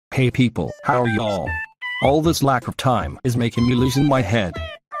Hey people, how are y'all? All this lack of time is making me losing my head.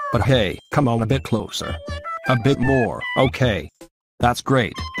 But hey, come on a bit closer. A bit more, okay. That's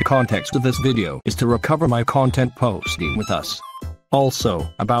great. The context of this video is to recover my content posting with us.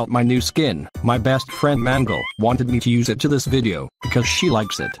 Also, about my new skin, my best friend Mangle wanted me to use it to this video because she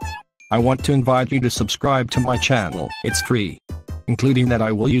likes it. I want to invite you to subscribe to my channel, it's free. Including that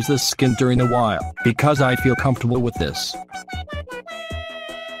I will use this skin during a while because I feel comfortable with this.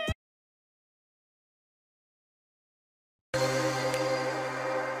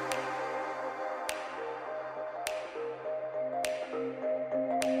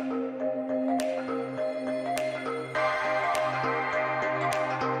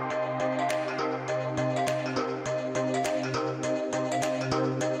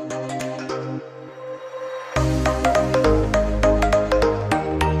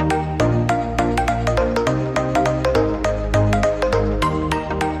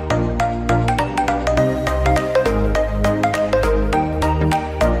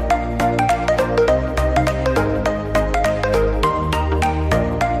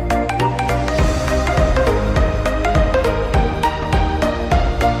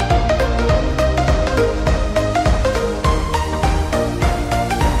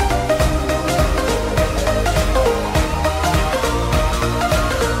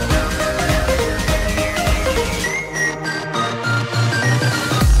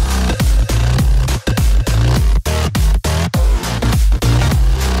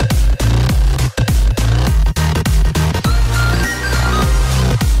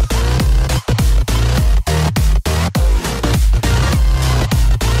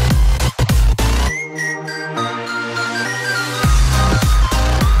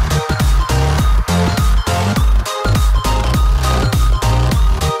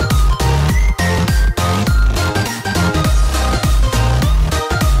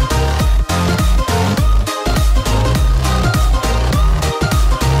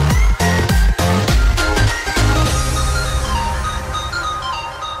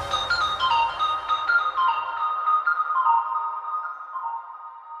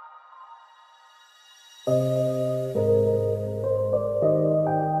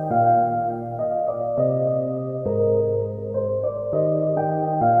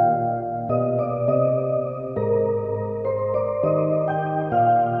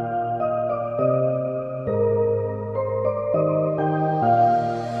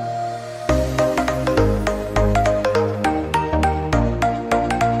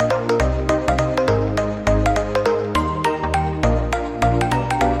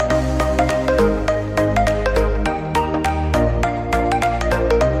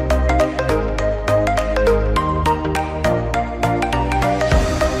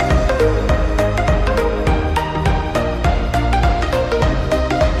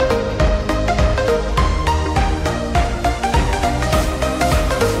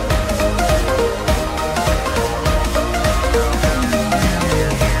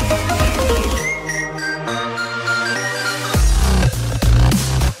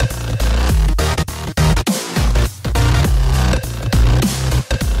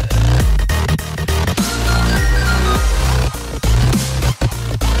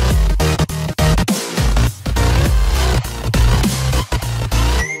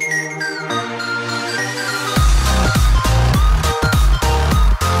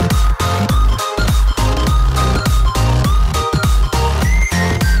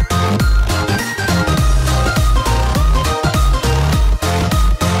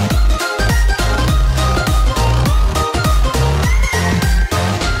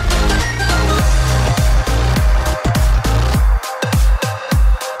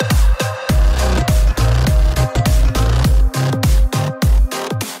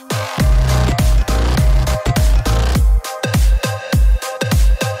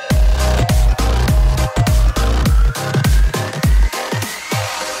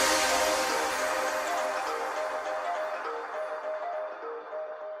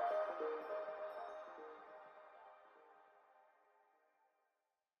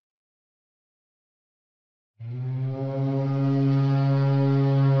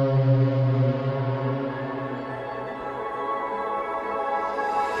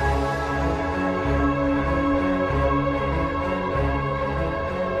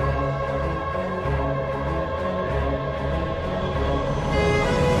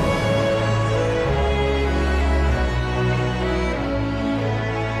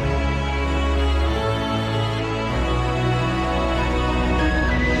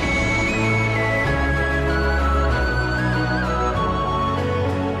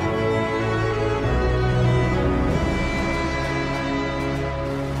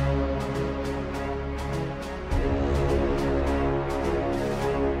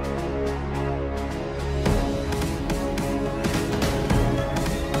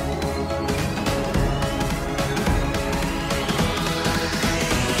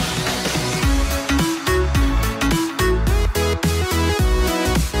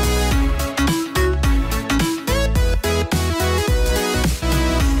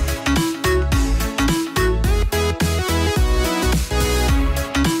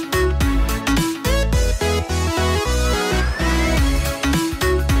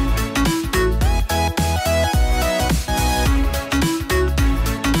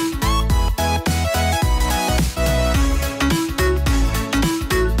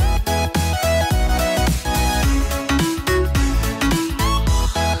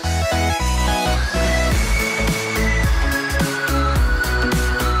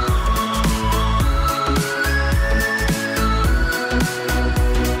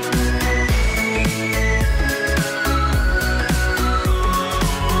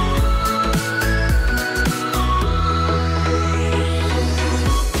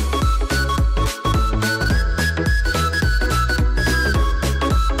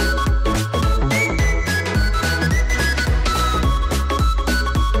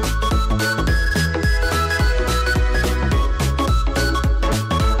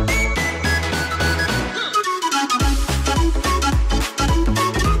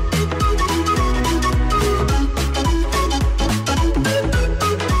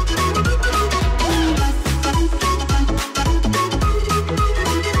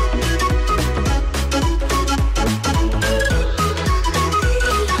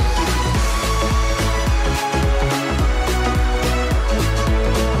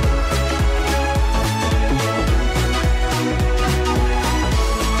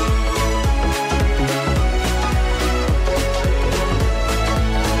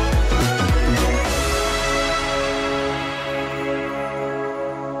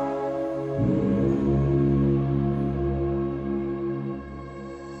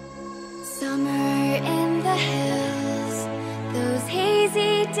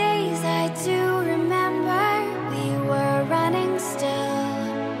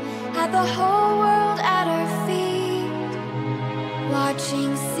 the whole world at our feet,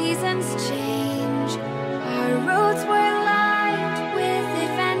 watching seasons change. Our roads were lined with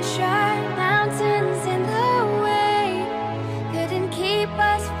adventure, mountains in the way couldn't keep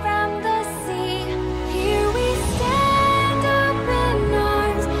us from the sea. Here we stand open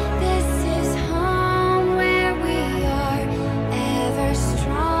arms, this is home where we are, ever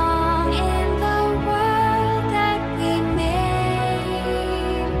strong in the world that we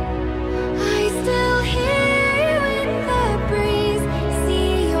made. I still hear you in the breeze,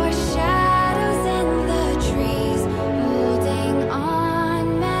 see your shadows in the trees, holding on,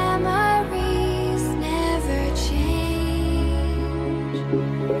 memories never change.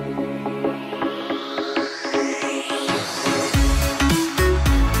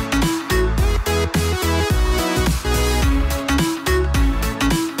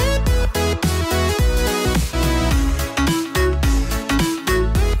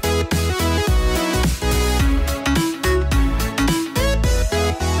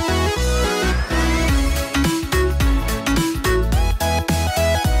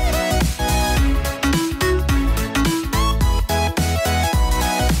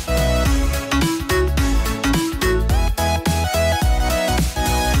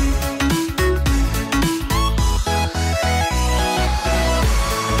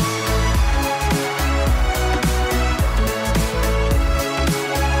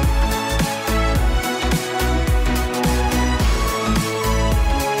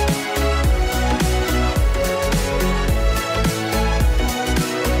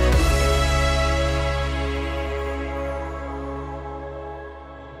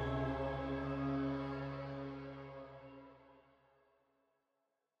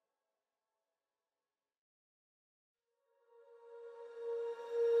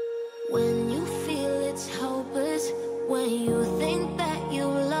 When you feel it's hopeless, when you think that you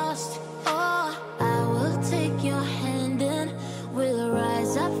lost, oh, I will take your hand and we'll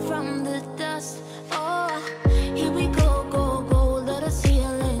rise up from the dust. Oh, here we go, go, go, let us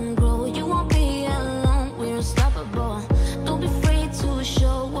heal and grow. You won't be alone, we're unstoppable. Don't be afraid to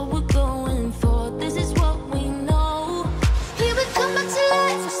show what we're going for. This is what we know. Here we come back to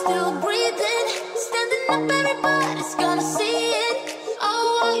life, we're still breathing, standing up, everybody's gonna see it.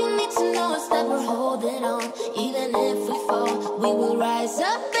 Oh, all you need to know is that we're holding on. Even if we fall, we will rise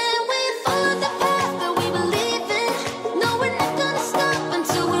up and we follow the path that we believe in. No, we're not gonna stop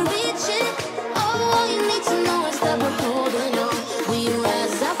until we reach it. Oh, all you need to know is that we're holding on. We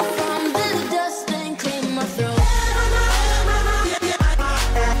rise up from the dust and claim our throne.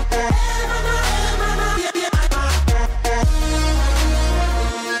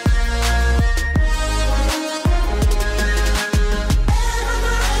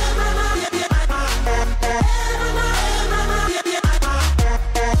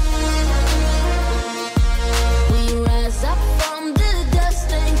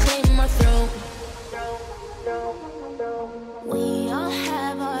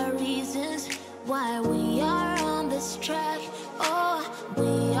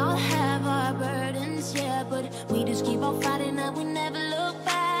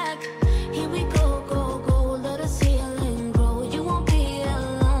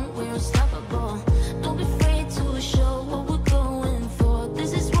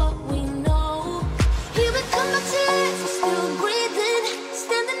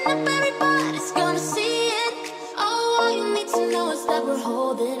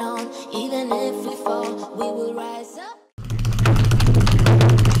 Even